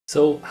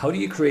So how do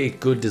you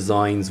create good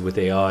designs with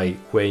AI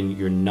when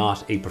you're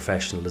not a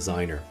professional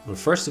designer? Well,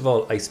 first of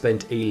all, I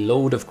spent a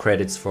load of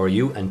credits for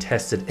you and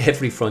tested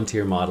every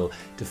frontier model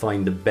to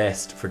find the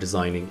best for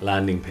designing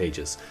landing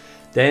pages.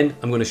 Then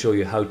I'm going to show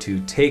you how to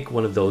take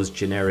one of those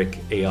generic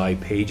AI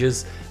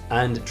pages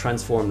and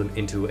transform them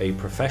into a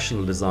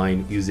professional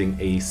design using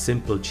a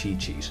simple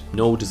cheat sheet.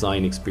 No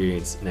design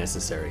experience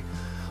necessary.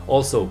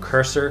 Also,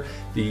 Cursor,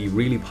 the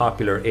really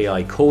popular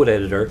AI code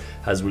editor,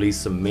 has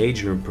released some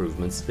major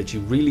improvements that you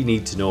really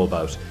need to know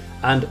about,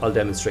 and I'll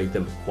demonstrate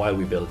them while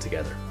we build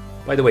together.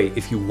 By the way,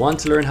 if you want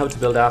to learn how to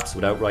build apps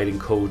without writing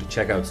code,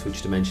 check out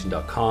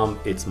switchdimension.com.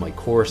 It's my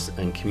course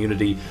and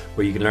community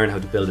where you can learn how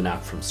to build an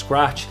app from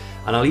scratch,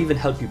 and I'll even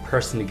help you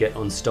personally get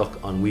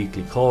unstuck on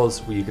weekly calls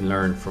where you can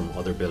learn from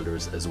other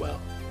builders as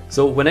well.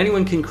 So when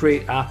anyone can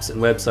create apps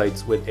and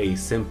websites with a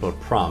simple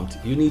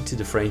prompt, you need to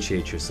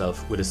differentiate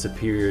yourself with a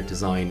superior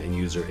design and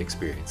user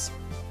experience.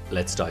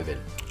 Let's dive in.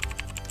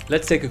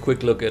 Let's take a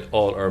quick look at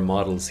all our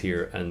models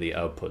here and the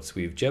outputs.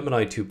 We have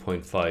Gemini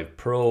 2.5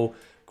 Pro,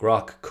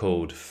 Grok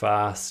Code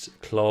Fast,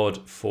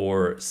 Claude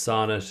 4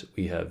 Sonnet,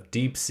 we have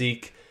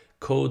DeepSeek,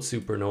 Code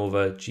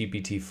Supernova,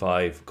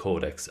 GPT-5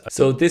 Codex.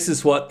 So this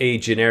is what a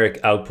generic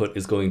output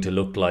is going to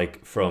look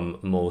like from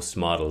most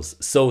models.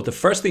 So the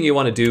first thing you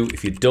want to do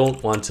if you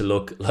don't want to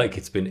look like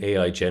it's been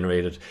AI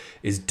generated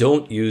is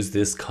don't use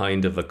this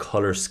kind of a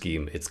color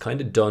scheme. It's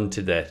kind of done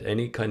to death.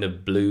 Any kind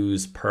of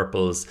blues,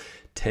 purples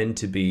tend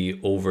to be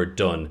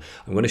overdone.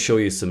 I'm going to show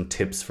you some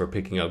tips for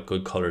picking out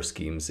good color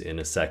schemes in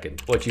a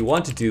second. What you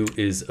want to do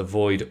is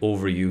avoid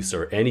overuse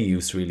or any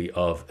use really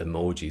of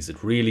emojis.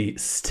 It really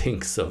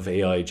stinks of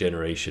AI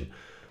generation.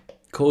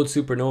 Code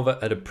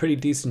Supernova had a pretty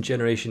decent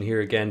generation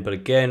here again, but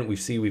again,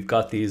 we've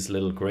got these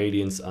little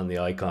gradients on the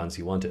icons.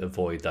 You want to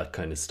avoid that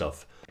kind of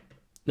stuff.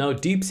 Now,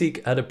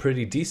 DeepSeek had a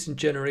pretty decent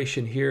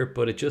generation here,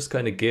 but it just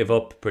kind of gave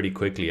up pretty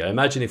quickly. I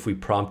imagine if we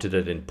prompted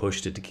it and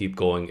pushed it to keep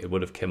going, it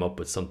would have come up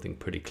with something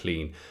pretty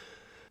clean.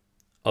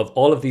 Of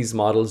all of these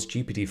models,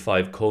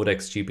 GPT-5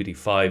 Codex,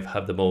 GPT-5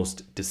 have the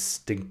most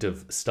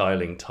distinctive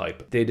styling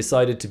type. They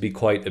decided to be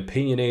quite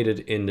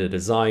opinionated in the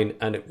design,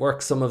 and it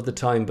works some of the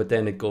time, but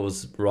then it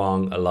goes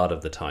wrong a lot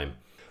of the time.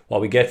 What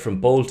we get from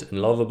Bolt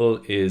and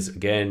Lovable is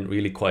again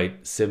really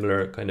quite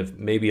similar, kind of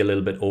maybe a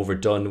little bit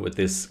overdone with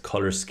this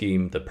color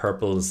scheme, the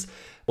purples.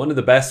 One of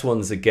the best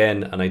ones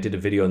again, and I did a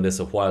video on this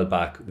a while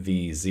back,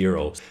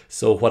 V0.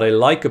 So what I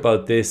like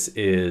about this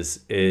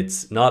is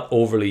it's not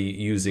overly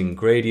using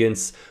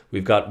gradients.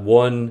 We've got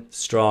one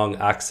strong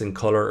accent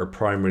color or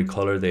primary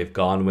color they've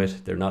gone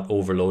with. They're not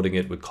overloading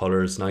it with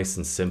colors, nice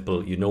and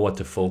simple. You know what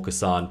to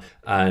focus on,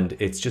 and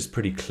it's just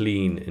pretty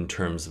clean in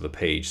terms of a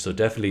page. So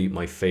definitely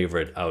my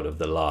favorite out of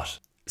the lot.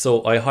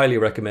 So I highly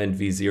recommend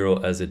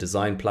V0 as a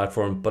design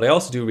platform, but I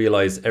also do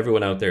realize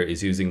everyone out there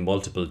is using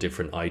multiple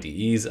different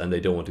IDEs and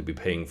they don't want to be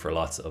paying for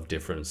lots of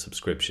different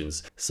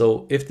subscriptions.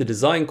 So if the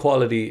design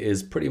quality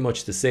is pretty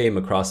much the same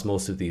across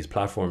most of these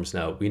platforms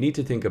now, we need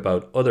to think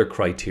about other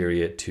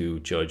criteria to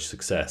judge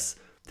success.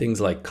 Things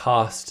like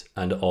cost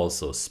and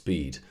also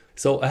speed.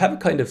 So I have a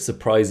kind of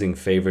surprising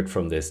favorite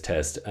from this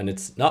test, and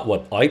it's not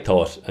what I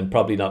thought and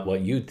probably not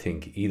what you'd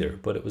think either,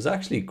 but it was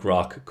actually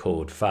Grok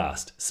Code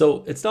Fast.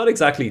 So it's not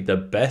exactly the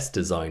best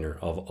designer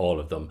of all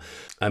of them.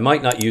 I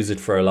might not use it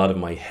for a lot of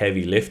my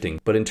heavy lifting,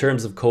 but in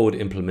terms of code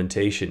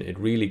implementation, it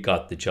really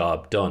got the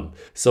job done.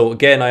 So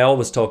again, I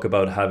always talk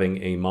about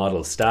having a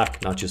model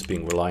stack, not just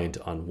being reliant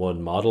on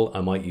one model. I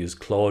might use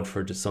Claude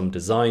for some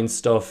design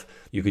stuff.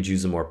 You could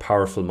use a more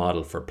powerful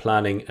model for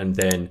planning, and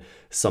then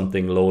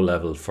something low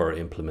level for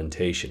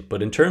implementation.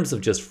 But in terms of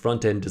just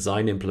front-end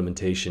design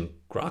implementation,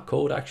 Grok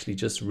Code actually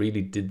just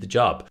really did the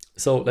job.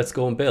 So let's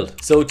go and build.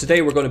 So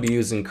today we're going to be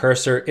using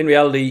Cursor. In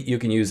reality, you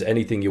can use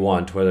anything you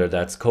want, whether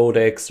that's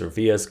Codex or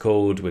VS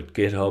Code with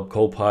GitHub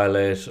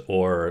Copilot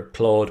or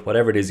Claude,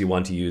 whatever it is you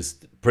want to use.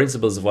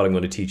 Principles of what I'm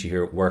going to teach you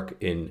here work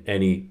in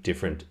any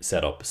different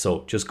setup.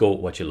 So just go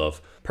what you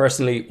love.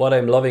 Personally, what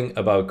I'm loving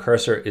about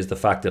Cursor is the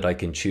fact that I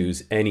can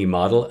choose any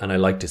model, and I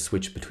like to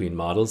switch between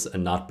models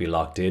and not be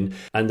locked in.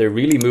 And they're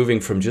really moving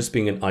from just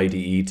being an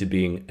IDE to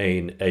being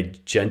an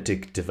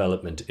agentic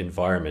development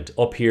environment.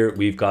 Up here,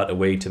 we've got a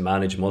way to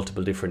manage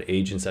multiple different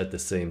agents at the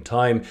same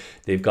time.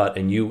 They've got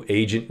a new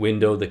agent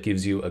window that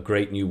gives you a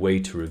great new way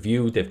to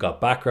review. They've got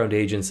background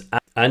agents,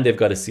 and they've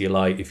got a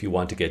CLI if you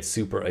want to get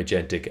super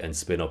agentic and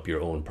spin up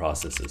your own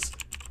processes.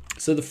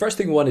 So the first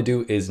thing we want to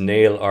do is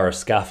nail our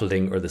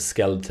scaffolding or the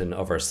skeleton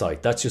of our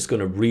site. That's just going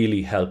to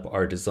really help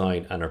our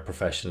design and our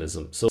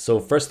professionalism.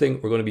 So first thing,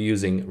 we're going to be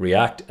using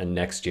React and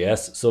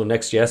Next.js. So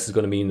Next.js is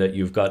going to mean that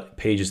you've got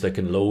pages that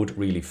can load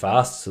really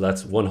fast. So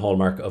that's one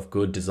hallmark of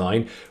good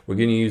design. We're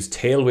going to use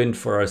Tailwind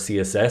for our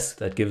CSS.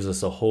 That gives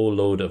us a whole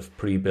load of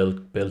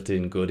pre-built,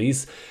 built-in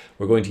goodies.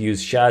 We're going to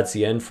use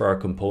ShadCN for our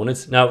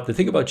components. Now, the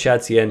thing about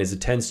ShadCN is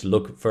it tends to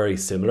look very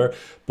similar,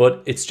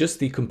 but it's just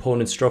the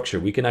component structure.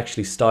 We can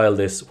actually style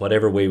this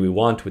whatever way we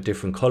want with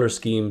different color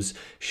schemes,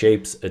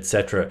 shapes,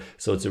 etc.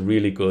 So it's a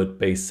really good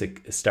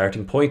basic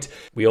starting point.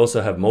 We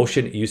also have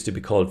motion. It used to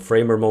be called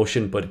Framer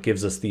motion, but it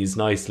gives us these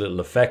nice little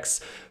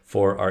effects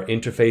for our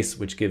interface,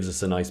 which gives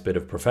us a nice bit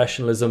of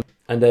professionalism.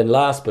 And then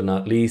last but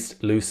not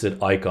least,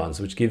 Lucid Icons,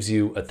 which gives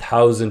you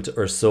 1,000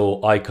 or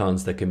so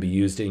icons that can be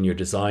used in your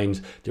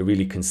designs. They're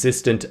really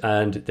consistent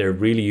and they're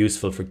really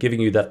useful for giving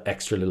you that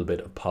extra little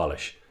bit of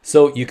polish.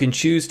 So you can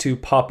choose to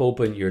pop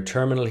open your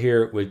terminal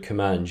here with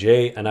Command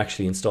J and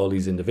actually install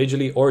these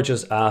individually, or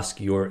just ask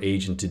your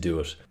agent to do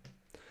it.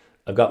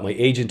 I've got my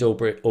agent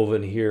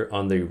open here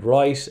on the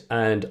right,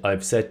 and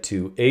I've set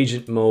to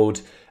agent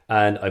mode,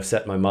 and I've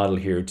set my model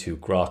here to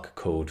Grok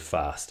Code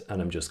Fast,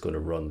 and I'm just going to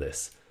run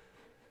this.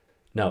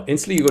 Now,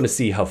 instantly you're going to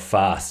see how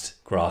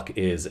fast Grok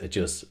is at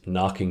just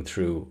knocking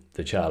through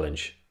the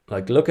challenge.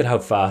 Like, look at how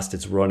fast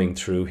it's running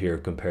through here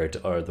compared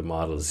to other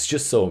models. It's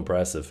just so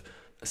impressive.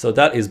 So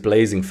that is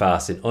blazing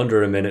fast. In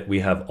under a minute, we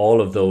have all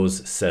of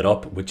those set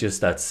up with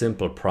just that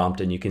simple prompt,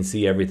 and you can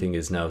see everything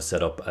is now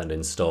set up and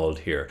installed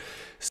here.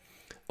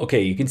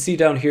 Okay, you can see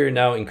down here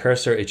now in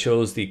cursor, it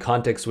shows the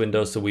context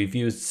window. So we've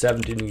used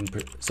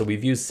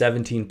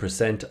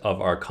 17%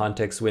 of our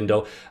context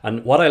window.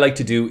 And what I like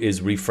to do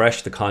is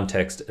refresh the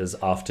context as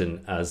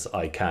often as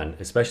I can,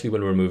 especially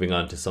when we're moving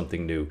on to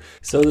something new.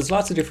 So there's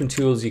lots of different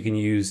tools you can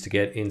use to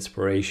get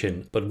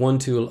inspiration. But one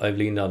tool I've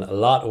leaned on a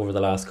lot over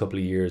the last couple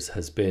of years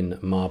has been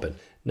Mobbin.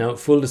 Now,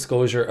 full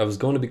disclosure, I was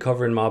going to be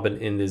covering Mobbin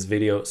in this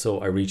video, so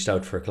I reached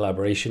out for a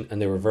collaboration and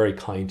they were very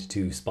kind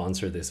to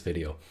sponsor this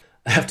video.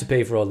 I have to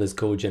pay for all this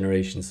code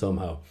generation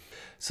somehow.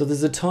 So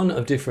there's a ton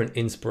of different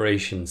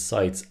inspiration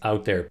sites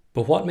out there,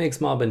 but what makes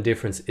Mobbin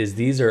different is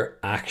these are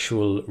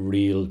actual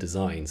real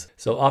designs.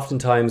 So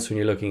oftentimes when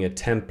you're looking at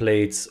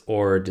templates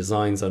or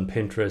designs on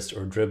Pinterest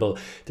or Dribbble,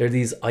 they're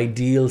these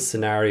ideal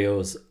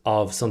scenarios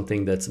of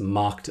something that's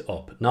mocked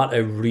up, not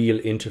a real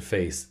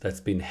interface that's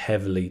been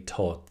heavily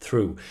thought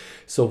through.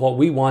 So what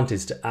we want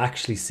is to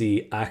actually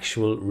see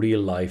actual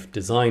real life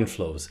design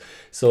flows.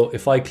 So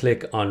if I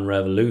click on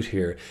Revolut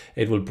here,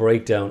 it will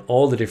break down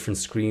all the different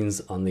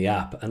screens on the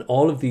app, and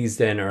all of these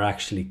then are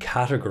actually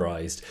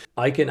categorized.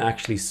 I can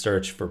actually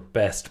search for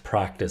best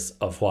practice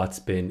of what's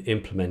been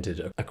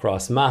implemented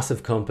across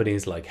massive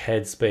companies like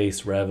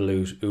Headspace,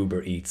 Revolut,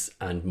 Uber Eats,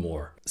 and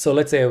more. So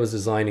let's say I was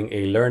designing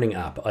a learning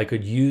app. I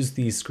could use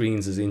these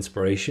screens as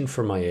inspiration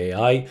for my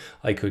AI.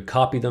 I could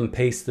copy them,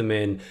 paste them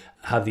in,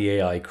 have the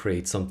AI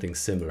create something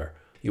similar.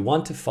 You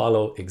want to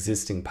follow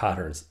existing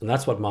patterns, and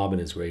that's what Mobbin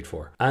is great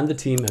for. And the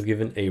team have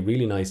given a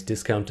really nice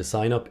discount to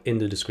sign up in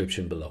the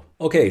description below.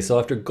 Okay, so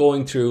after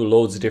going through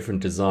loads of different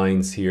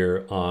designs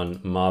here on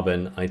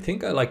Mobbin, I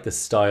think I like the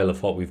style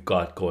of what we've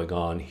got going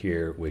on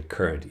here with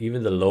Current.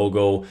 Even the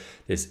logo,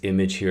 this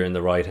image here on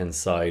the right hand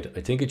side,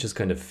 I think it just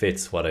kind of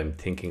fits what I'm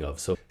thinking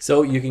of.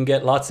 So you can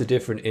get lots of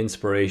different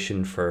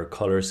inspiration for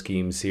color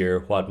schemes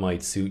here, what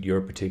might suit your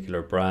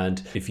particular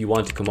brand. If you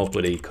want to come up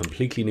with a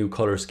completely new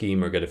color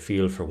scheme or get a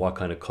feel for what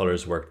kind of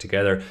colors work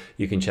together,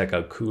 you can check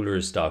out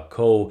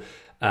coolers.co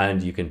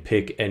and you can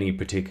pick any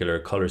particular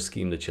color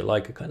scheme that you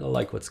like. I kind of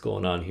like what's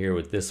going on here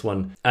with this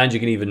one. And you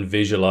can even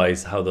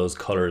visualize how those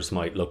colors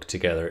might look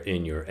together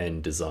in your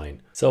end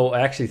design. So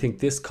I actually think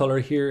this color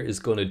here is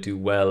going to do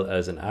well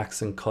as an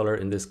accent color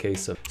in this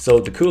case.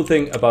 So the cool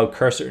thing about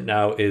Cursor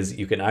now is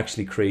you can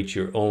actually create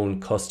your own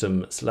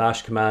custom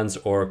slash commands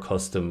or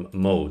custom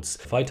modes.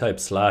 If I type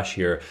slash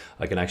here,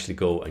 I can actually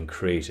go and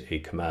create a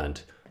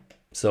command.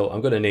 So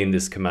I'm going to name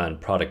this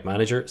command Product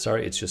Manager.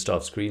 Sorry, it's just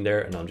off screen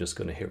there, and I'm just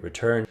going to hit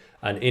return.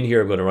 And in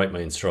here, I'm going to write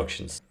my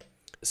instructions.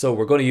 So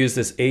we're going to use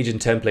this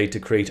agent template to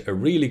create a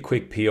really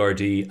quick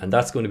PRD, and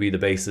that's going to be the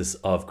basis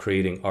of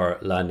creating our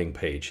landing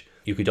page.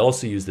 You could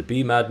also use the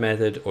BMAD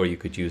method, or you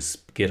could use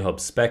GitHub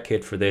Spec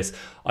Kit for this.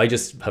 I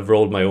just have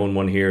rolled my own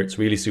one here. It's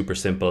really super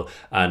simple,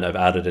 and I've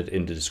added it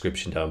in the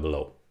description down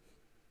below.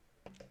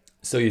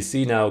 So you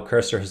see now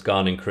Cursor has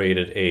gone and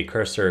created a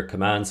Cursor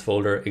commands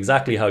folder,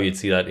 exactly how you'd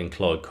see that in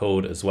Claude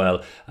Code as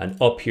well.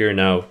 And up here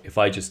now, if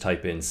I just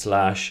type in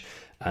slash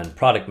and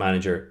Product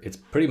Manager, it's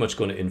pretty much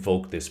going to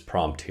invoke this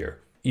prompt here.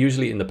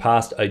 Usually in the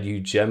past, I'd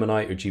use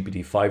Gemini or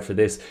GPT-5 for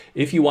this.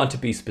 If you want to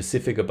be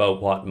specific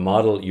about what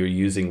model you're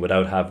using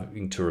without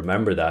having to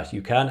remember that,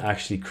 you can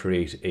actually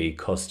create a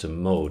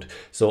custom mode.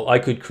 So I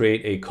could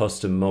create a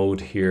custom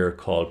mode here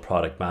called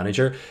Product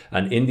Manager.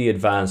 And in the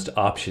advanced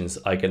options,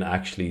 I can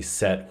actually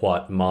set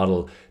what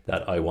model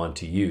that I want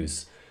to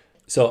use.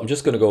 So I'm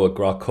just going to go with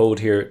Grok Code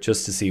here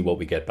just to see what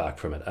we get back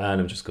from it. And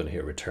I'm just going to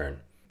hit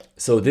return.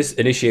 So this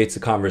initiates a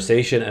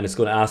conversation, and it's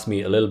going to ask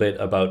me a little bit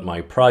about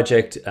my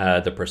project,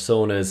 the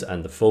personas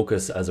and the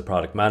focus as a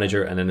product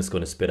manager, and then it's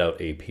going to spit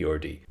out a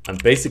PRD. I'm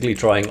basically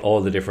trying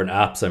all the different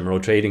apps. I'm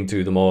rotating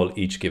through them all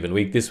each given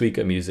week. This week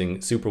I'm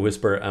using Super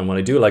Whisper, and what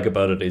I do like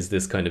about it is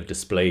this kind of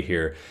display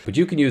here. But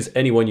you can use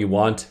any one you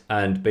want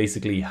and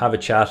basically have a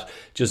chat.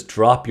 Just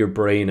drop your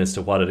brain as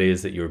to what it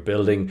is that you're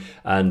building,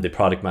 and the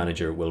product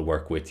manager will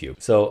work with you.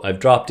 So I've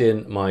dropped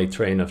in my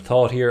train of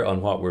thought here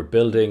on what we're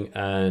building,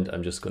 and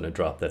I'm just going to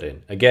drop that in.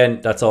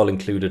 Again, that's all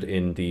included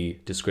in the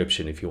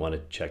description if you want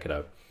to check it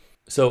out.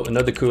 So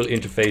another cool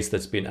interface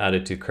that's been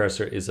added to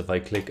Cursor is if I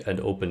click and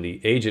open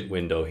the agent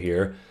window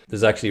here,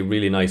 there's actually a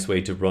really nice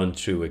way to run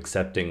through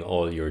accepting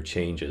all your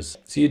changes.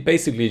 So you'd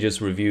basically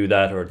just review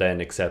that or then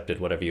accept it,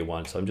 whatever you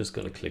want. So I'm just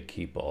going to click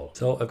keep all.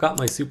 So I've got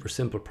my super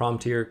simple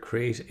prompt here,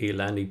 create a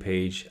landing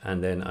page,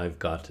 and then I've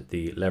got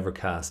the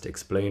Levercast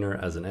explainer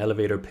as an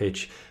elevator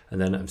pitch. And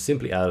then I've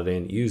simply added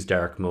in use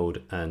dark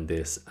mode and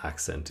this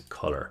accent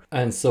color.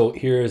 And so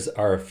here's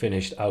our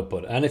finished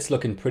output, and it's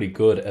looking pretty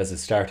good as a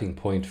starting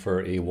point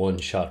for a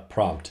one-shot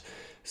prompt.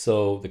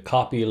 So the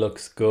copy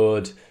looks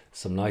good,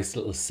 some nice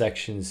little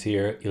sections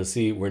here. You'll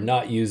see we're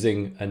not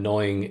using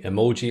annoying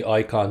emoji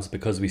icons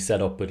because we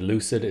set up with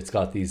Lucid. It's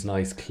got these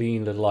nice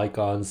clean little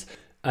icons.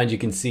 And you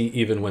can see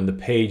even when the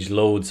page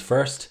loads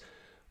first,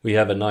 we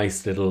have a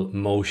nice little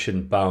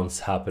motion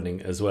bounce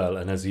happening as well.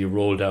 And as you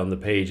roll down the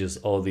pages,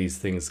 all these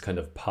things kind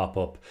of pop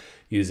up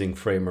using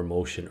framer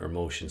motion or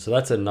motion. So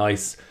that's a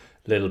nice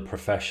little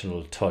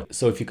professional touch.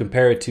 So if you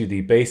compare it to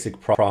the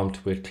basic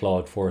prompt with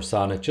Claude 4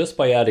 Sonnet, just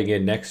by adding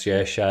in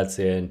Next.js,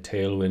 Shadcn,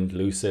 Tailwind,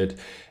 Lucid,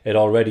 it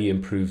already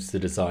improves the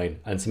design.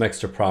 And some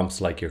extra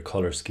prompts like your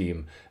color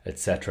scheme,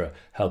 etc.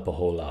 help a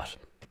whole lot.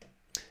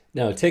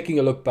 Now, taking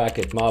a look back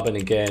at Mobbin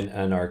again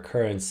and our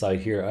current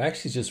site here, I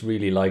actually just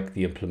really like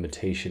the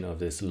implementation of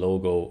this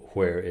logo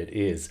where it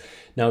is.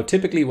 Now,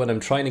 typically when I'm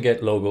trying to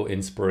get logo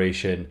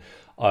inspiration,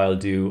 I'll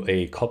do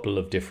a couple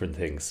of different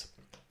things.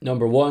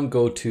 Number one,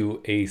 go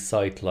to a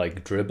site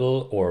like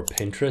Dribbble or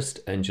Pinterest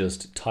and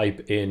just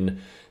type in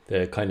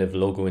the kind of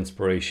logo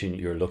inspiration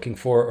you're looking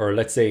for. Or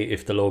let's say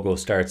if the logo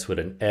starts with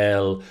an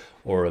L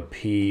or a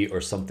P or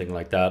something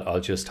like that,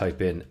 I'll just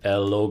type in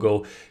L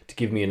logo to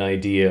give me an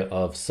idea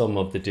of some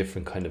of the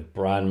different kind of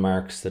brand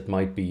marks that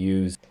might be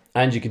used.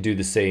 And you could do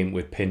the same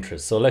with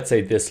Pinterest. So let's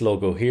say this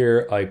logo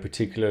here, I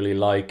particularly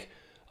like.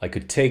 I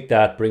could take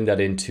that, bring that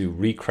into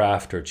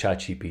Recraft or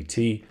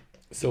ChatGPT.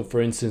 So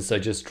for instance, I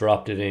just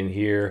dropped it in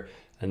here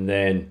and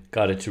then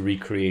got it to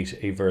recreate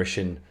a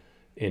version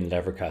in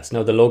Levercast.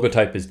 Now the logo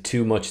type is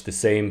too much the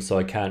same, so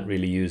I can't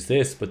really use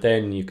this, but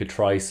then you could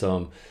try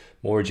some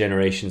more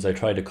generations. I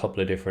tried a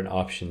couple of different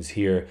options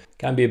here.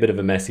 Can be a bit of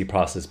a messy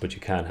process, but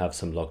you can have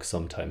some luck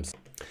sometimes.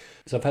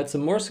 So I've had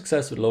some more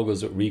success with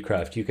logos with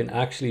Recraft. You can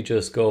actually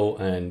just go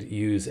and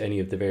use any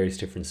of the various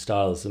different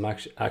styles. Some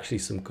actually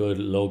some good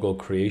logo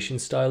creation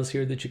styles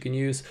here that you can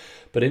use.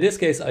 But in this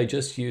case, I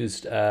just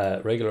used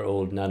regular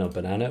old Nano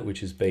Banana,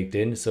 which is baked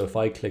in. So if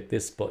I click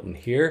this button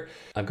here,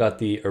 I've got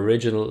the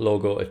original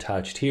logo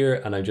attached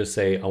here, and I just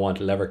say I want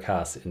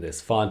Levercast in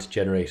this font,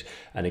 generate,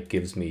 and it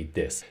gives me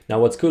this. Now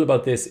what's cool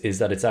about this is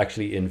that it's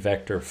actually in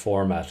vector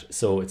format.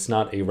 So it's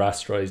not a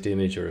rasterized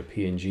image or a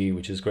PNG,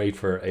 which is great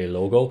for a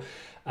logo.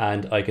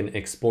 And I can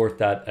export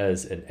that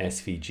as an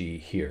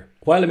SVG here.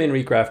 While I'm in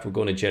Recraft, we're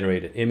going to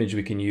generate an image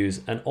we can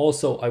use. And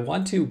also I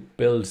want to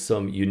build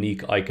some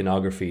unique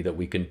iconography that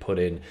we can put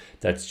in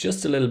that's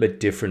just a little bit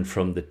different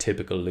from the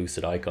typical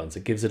Lucid icons.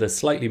 It gives it a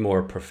slightly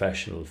more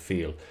professional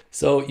feel.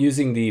 So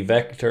using the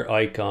vector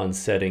icon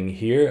setting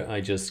here,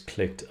 I just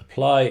clicked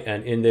apply.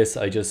 And in this,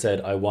 I just said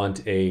I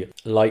want a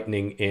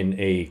lightning in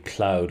a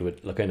cloud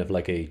with kind of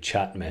like a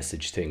chat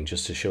message thing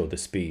just to show the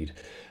speed.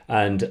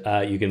 And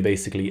you can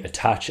basically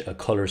attach a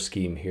color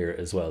scheme here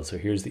as well. So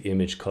here's the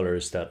image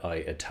colors that I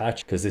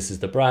attach because this is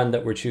the brand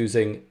that we're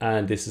choosing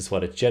and this is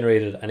what it's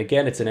generated. And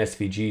again, it's an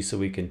SVG, so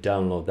we can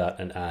download that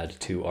and add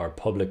to our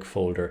public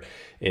folder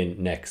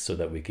in Next so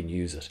that we can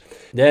use it.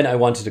 Then I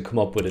wanted to come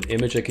up with an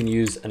image I can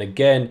use. And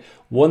again,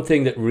 one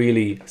thing that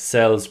really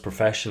sells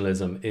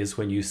professionalism is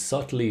when you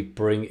subtly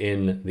bring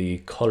in the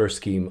color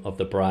scheme of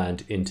the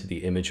brand into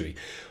the imagery.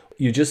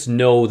 You just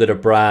know that a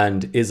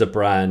brand is a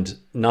brand,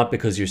 not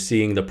because you're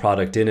seeing the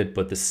product in it,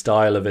 but the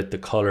style of it, the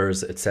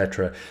colors,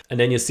 etc. And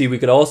then you see we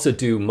could also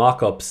do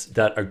mock-ups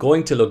that are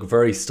going to look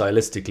very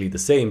stylistically the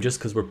same just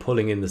because we're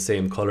pulling in the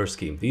same color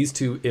scheme. These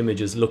two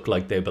images look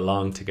like they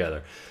belong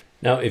together.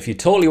 Now, if you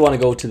totally want to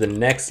go to the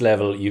next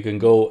level, you can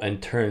go and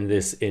turn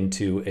this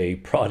into a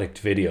product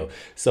video.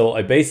 So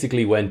I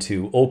basically went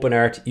to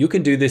OpenArt. You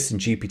can do this in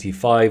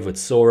GPT-5 with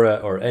Sora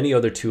or any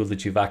other tool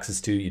that you've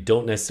access to. You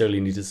don't necessarily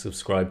need to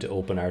subscribe to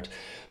OpenArt.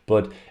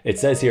 But it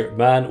says here,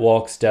 man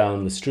walks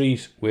down the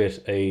street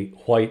with a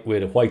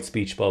white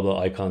speech bubble,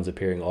 icons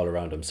appearing all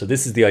around him. So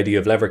this is the idea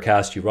of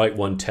Levercast. You write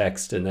one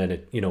text and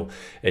then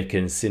it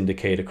can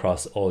syndicate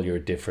across all your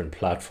different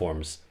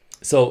platforms.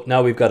 So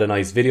now we've got a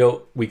nice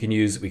video we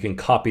can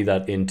copy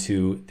that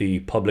into the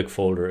public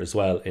folder as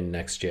well in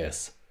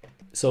Next.js.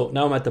 So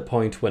now I'm at the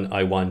point when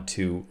I want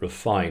to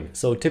refine.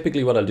 So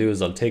typically what I'll do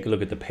is I'll take a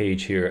look at the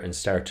page here and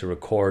start to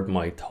record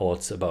my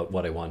thoughts about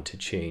what I want to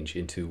change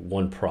into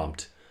one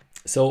prompt.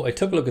 So I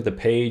took a look at the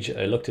page,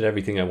 I looked at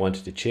everything I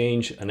wanted to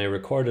change, and I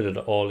recorded it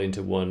all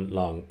into one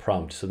long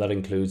prompt. So that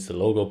includes the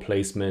logo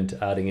placement,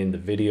 adding in the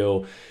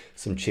video,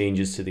 some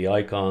changes to the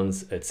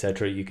icons,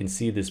 etc. You can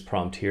see this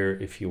prompt here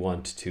if you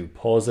want to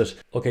pause it.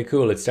 Okay,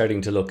 cool, it's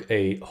starting to look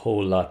a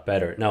whole lot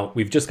better. Now,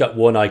 we've just got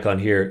one icon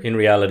here. In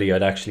reality,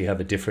 I'd actually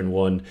have a different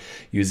one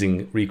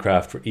using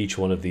Recraft for each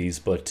one of these,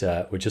 but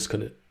we're just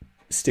gonna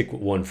stick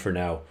with one for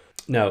now.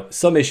 Now,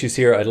 some issues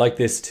here, I'd like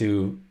this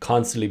to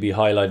constantly be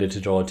highlighted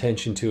to draw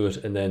attention to it,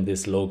 and then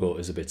this logo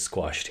is a bit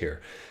squashed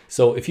here.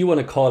 So if you want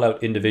to call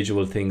out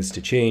individual things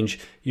to change,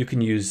 you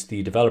can use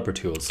the developer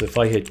tool. So if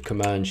I hit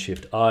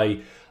Command-Shift-I,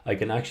 I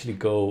can actually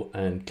go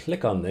and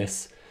click on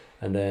this,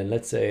 and then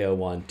let's say I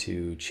want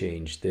to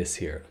change this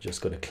here. I'm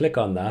just going to click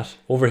on that.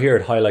 Over here,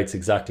 it highlights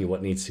exactly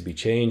what needs to be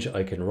changed.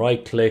 I can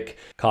right-click,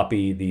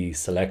 copy the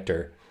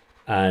selector,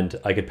 and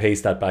I could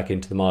paste that back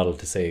into the model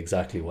to say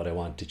exactly what I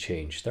want to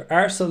change. There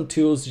are some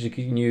tools that you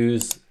can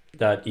use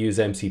that use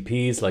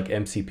MCPs, like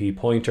MCP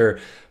pointer,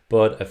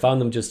 but I found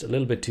them just a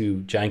little bit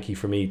too janky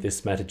for me.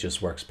 This method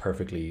just works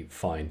perfectly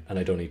fine, and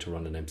I don't need to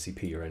run an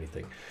MCP or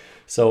anything.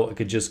 So I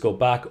could just go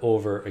back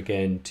over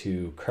again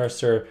to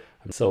cursor.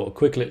 So a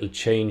quick little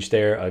change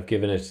there. I've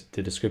given it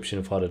the description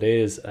of what it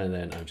is, and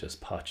then I've just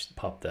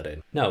popped that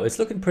in. Now it's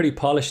looking pretty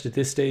polished at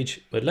this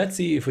stage, but let's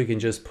see if we can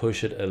just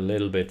push it a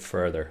little bit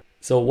further.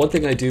 So one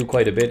thing I do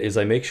quite a bit is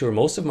I make sure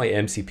most of my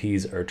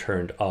MCPs are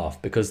turned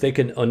off because they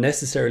can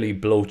unnecessarily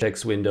bloat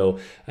text window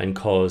and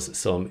cause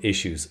some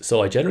issues.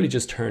 So I generally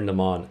just turn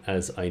them on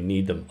as I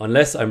need them,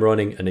 unless I'm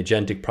running an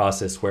agentic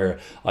process where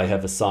I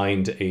have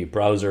assigned a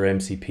browser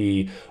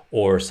MCP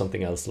or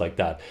something else like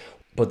that.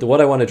 But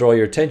what I want to draw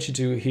your attention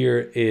to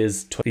here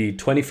is the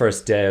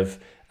 21st Dev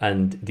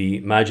and the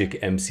Magic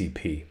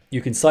MCP.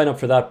 You can sign up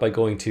for that by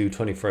going to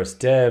 21st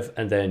Dev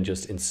and then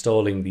just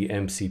installing the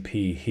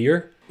MCP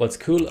here. What's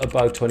cool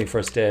about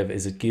 21st Dev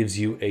is it gives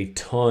you a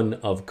ton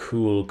of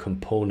cool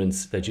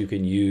components that you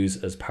can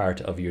use as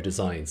part of your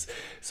designs.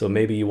 So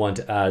maybe you want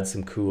to add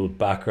some cool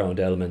background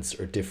elements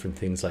or different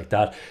things like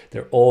that.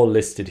 They're all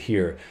listed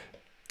here.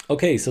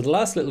 Okay, so the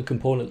last little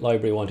component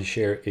library I want to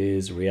share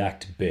is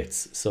React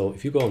Bits. So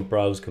if you go and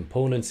browse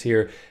components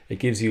here, it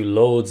gives you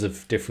loads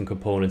of different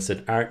components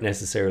that aren't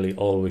necessarily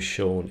always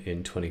shown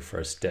in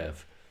 21st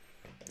Dev.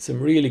 Some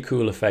really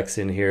cool effects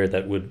in here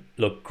that would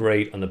look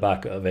great on the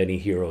back of any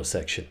hero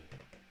section.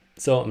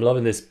 So I'm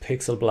loving this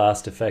pixel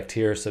blast effect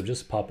here. So I'm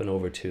just popping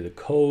over to the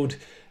code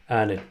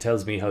and it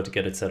tells me how to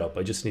get it set up.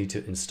 I just need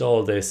to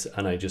install this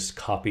and I just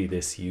copy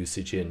this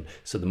usage in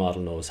so the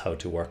model knows how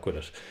to work with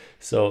it.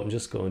 So I'm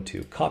just going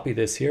to copy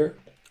this here,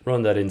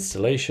 run that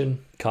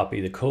installation,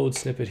 copy the code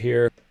snippet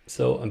here.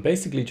 So I'm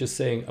basically just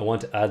saying I want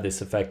to add this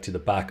effect to the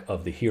back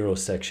of the hero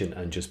section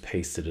and just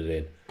pasted it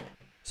in.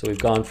 So we've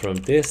gone from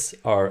this,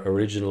 our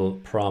original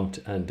prompt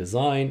and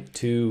design,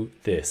 to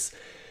this.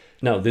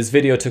 Now, this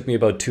video took me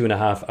about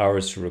 2.5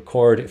 hours to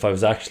record. If I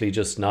was actually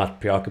just not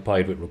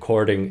preoccupied with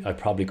recording, I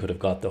probably could have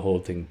got the whole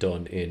thing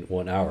done in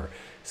 1 hour.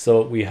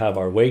 So we have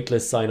our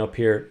waitlist sign up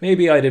here.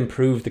 Maybe I'd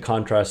improve the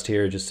contrast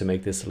here just to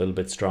make this a little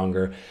bit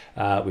stronger.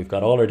 We've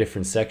got all our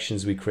different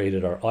sections. We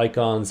created our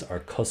icons, our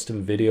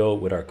custom video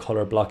with our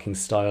color blocking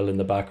style in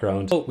the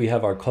background. So we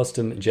have our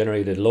custom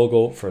generated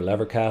logo for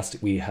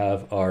Levercast. We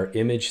have our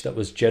image that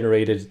was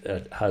generated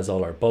that has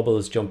all our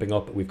bubbles jumping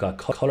up. We've got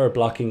color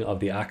blocking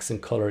of the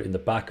accent color in the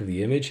back of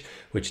the image,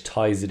 which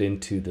ties it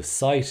into the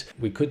site.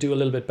 We could do a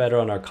little bit better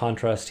on our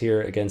contrast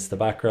here against the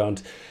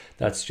background.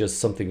 That's just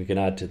something we can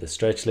add to the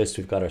stretch list.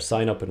 We've got our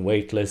sign up and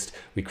wait list.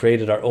 We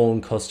created our own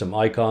custom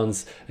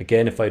icons.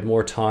 Again, if I had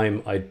more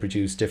time, I'd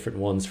produce different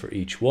ones for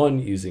each one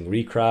using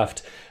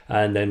Recraft.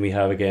 And then we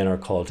have again our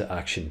call to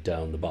action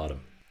down the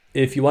bottom.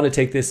 If you want to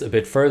take this a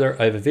bit further,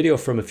 I have a video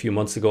from a few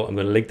months ago. I'm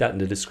going to link that in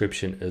the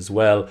description as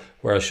well,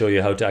 where I'll show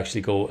you how to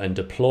actually go and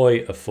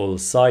deploy a full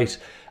site,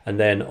 and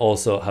then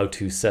also how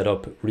to set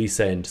up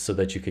resend so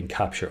that you can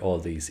capture all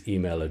these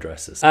email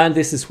addresses. And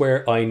this is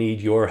where I need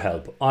your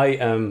help. I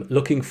am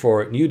looking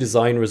for new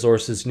design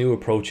resources, new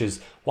approaches.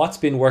 What's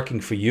been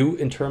working for you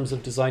in terms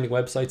of designing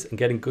websites and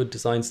getting good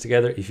designs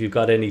together? If you've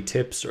got any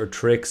tips or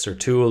tricks or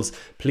tools,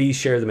 please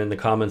share them in the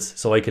comments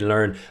so I can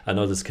learn and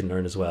others can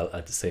learn as well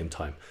at the same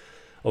time.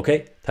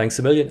 Okay, thanks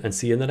a million and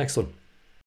see you in the next one.